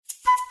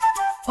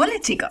Hola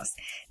chicos,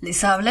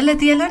 les habla la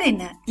tía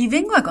Lorena y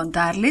vengo a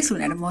contarles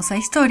una hermosa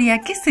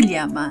historia que se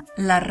llama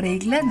La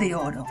regla de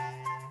oro.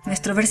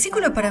 Nuestro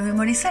versículo para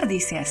memorizar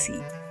dice así: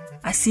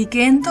 así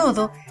que en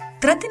todo,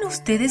 traten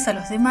ustedes a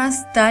los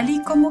demás tal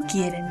y como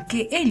quieren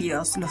que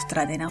ellos los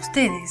traten a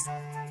ustedes.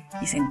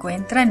 Y se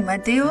encuentra en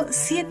Mateo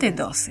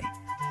 7:12.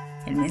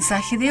 El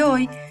mensaje de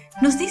hoy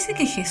nos dice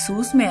que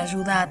Jesús me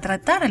ayuda a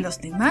tratar a los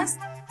demás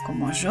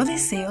como yo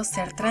deseo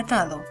ser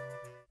tratado.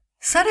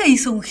 Sara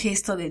hizo un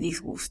gesto de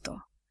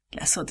disgusto.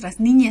 Las otras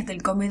niñas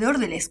del comedor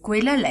de la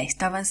escuela la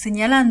estaban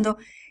señalando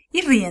y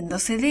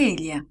riéndose de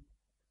ella.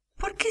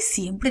 ¿Por qué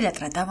siempre la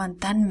trataban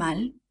tan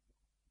mal?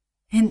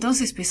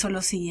 Entonces pensó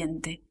lo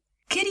siguiente: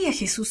 ¿qué haría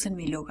Jesús en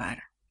mi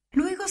lugar?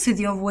 Luego se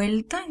dio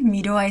vuelta,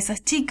 miró a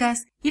esas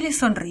chicas y les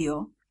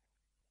sonrió.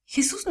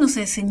 Jesús nos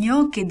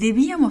enseñó que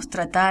debíamos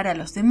tratar a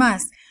los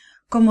demás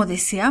como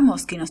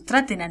deseamos que nos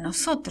traten a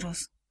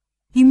nosotros.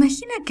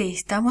 Imagina que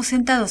estamos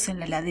sentados en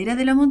la ladera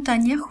de la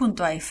montaña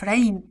junto a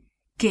Efraín,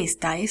 que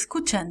está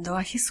escuchando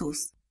a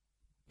Jesús.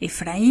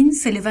 Efraín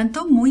se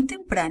levantó muy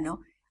temprano,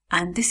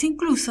 antes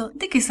incluso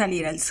de que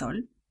saliera el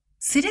sol.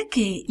 ¿Será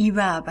que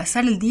iba a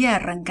pasar el día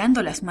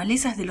arrancando las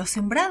malezas de los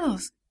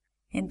sembrados?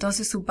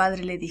 Entonces su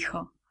padre le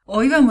dijo: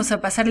 hoy vamos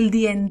a pasar el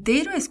día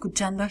entero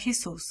escuchando a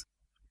Jesús.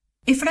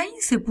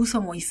 Efraín se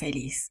puso muy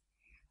feliz.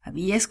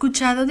 Había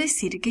escuchado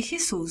decir que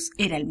Jesús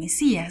era el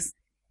Mesías.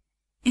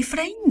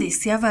 Efraín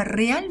deseaba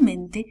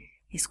realmente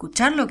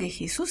escuchar lo que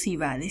Jesús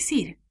iba a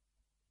decir.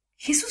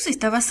 Jesús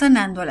estaba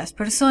sanando a las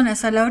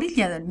personas a la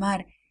orilla del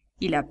mar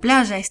y la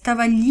playa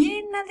estaba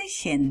llena de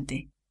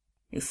gente.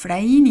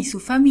 Efraín y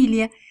su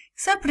familia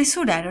se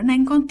apresuraron a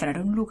encontrar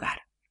un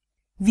lugar.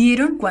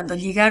 Vieron cuando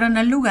llegaron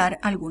al lugar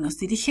algunos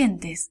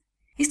dirigentes.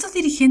 Estos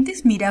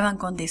dirigentes miraban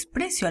con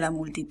desprecio a la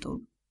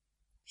multitud.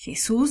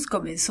 Jesús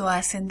comenzó a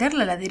ascender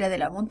la ladera de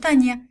la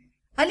montaña,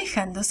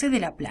 alejándose de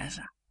la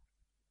playa.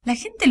 La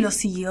gente lo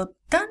siguió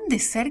tan de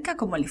cerca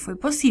como le fue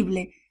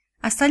posible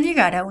hasta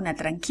llegar a una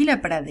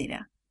tranquila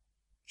pradera.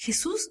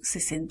 Jesús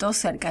se sentó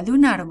cerca de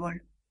un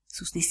árbol.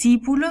 Sus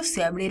discípulos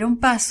se abrieron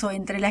paso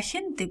entre la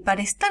gente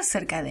para estar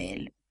cerca de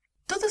él.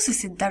 Todos se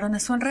sentaron a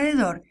su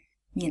alrededor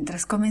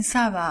mientras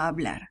comenzaba a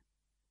hablar.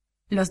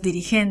 Los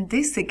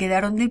dirigentes se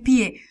quedaron de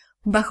pie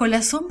bajo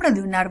la sombra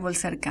de un árbol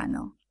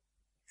cercano.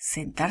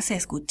 ¿Sentarse a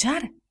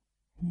escuchar?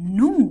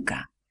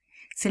 ¡Nunca!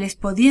 Se les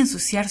podía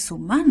ensuciar su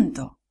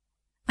manto.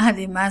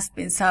 Además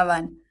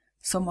pensaban: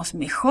 somos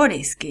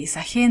mejores que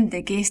esa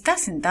gente que está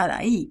sentada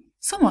ahí.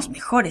 Somos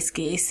mejores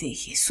que ese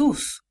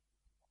Jesús.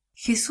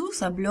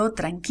 Jesús habló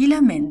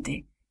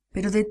tranquilamente,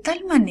 pero de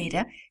tal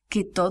manera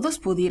que todos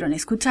pudieron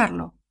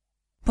escucharlo.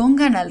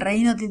 Pongan al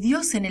reino de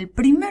Dios en el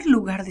primer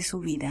lugar de su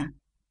vida.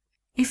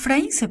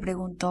 Efraín se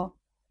preguntó: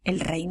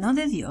 ¿el reino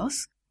de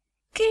Dios?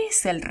 ¿Qué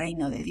es el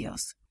reino de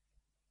Dios?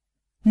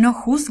 No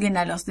juzguen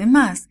a los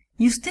demás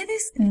y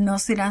ustedes no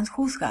serán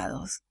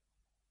juzgados.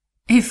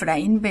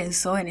 Efraín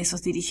pensó en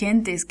esos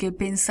dirigentes que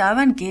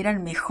pensaban que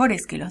eran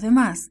mejores que los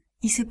demás.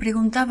 Y se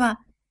preguntaba: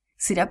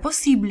 ¿será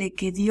posible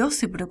que Dios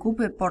se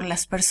preocupe por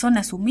las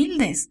personas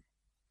humildes?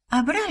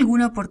 ¿Habrá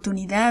alguna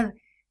oportunidad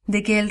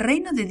de que el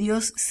reino de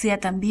Dios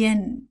sea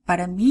también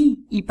para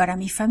mí y para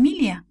mi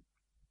familia?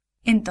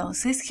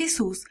 Entonces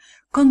Jesús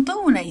contó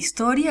una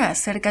historia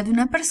acerca de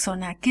una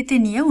persona que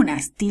tenía una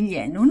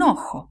astilla en un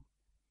ojo.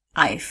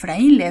 A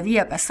Efraín le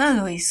había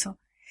pasado eso.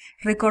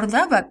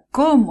 Recordaba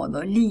cómo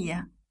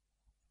dolía.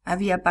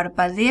 Había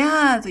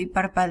parpadeado y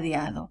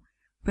parpadeado,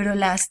 pero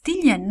la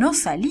astilla no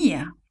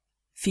salía.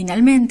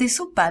 Finalmente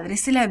su padre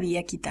se la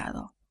había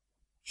quitado.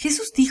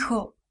 Jesús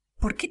dijo: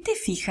 ¿por qué te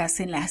fijas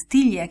en la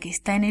astilla que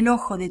está en el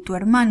ojo de tu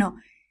hermano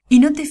y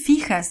no te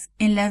fijas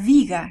en la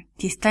viga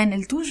que está en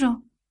el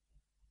tuyo?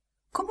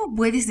 ¿Cómo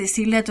puedes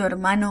decirle a tu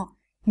hermano: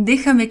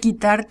 déjame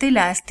quitarte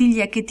la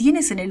astilla que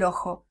tienes en el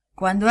ojo,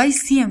 cuando hay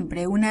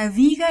siempre una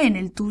viga en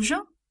el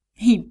tuyo?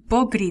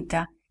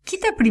 Hipócrita,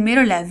 quita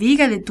primero la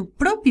viga de tu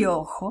propio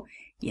ojo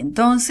y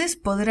entonces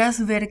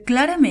podrás ver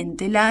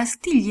claramente la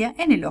astilla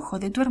en el ojo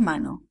de tu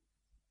hermano.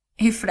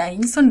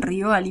 Efraín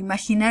sonrió al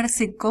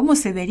imaginarse cómo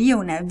se vería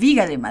una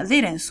viga de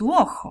madera en su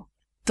ojo.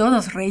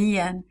 Todos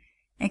reían,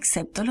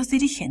 excepto los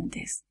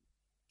dirigentes.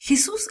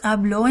 Jesús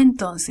habló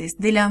entonces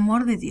del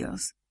amor de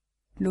Dios.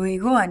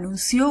 Luego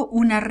anunció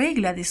una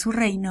regla de su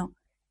reino: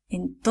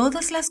 en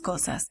todas las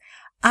cosas,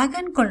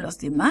 hagan con los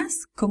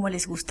demás como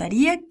les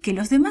gustaría que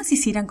los demás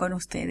hicieran con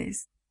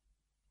ustedes.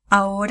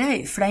 Ahora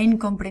Efraín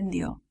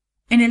comprendió.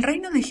 En el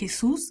reino de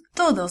Jesús,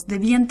 todos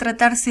debían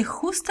tratarse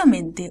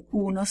justamente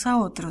unos a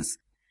otros.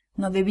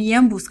 No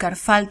debían buscar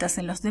faltas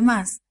en los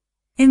demás.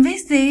 En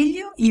vez de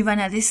ello, iban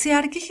a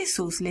desear que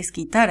Jesús les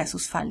quitara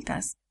sus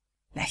faltas.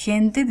 La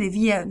gente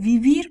debía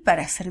vivir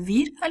para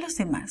servir a los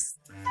demás.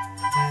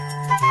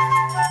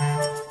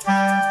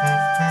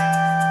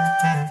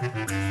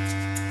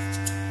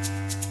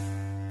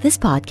 This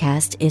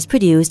podcast is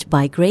produced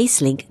by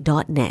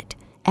Gracelink.net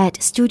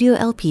at Studio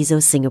El Piso,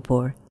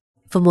 Singapore.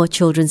 For more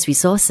children's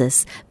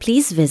resources,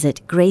 please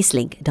visit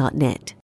Gracelink.net.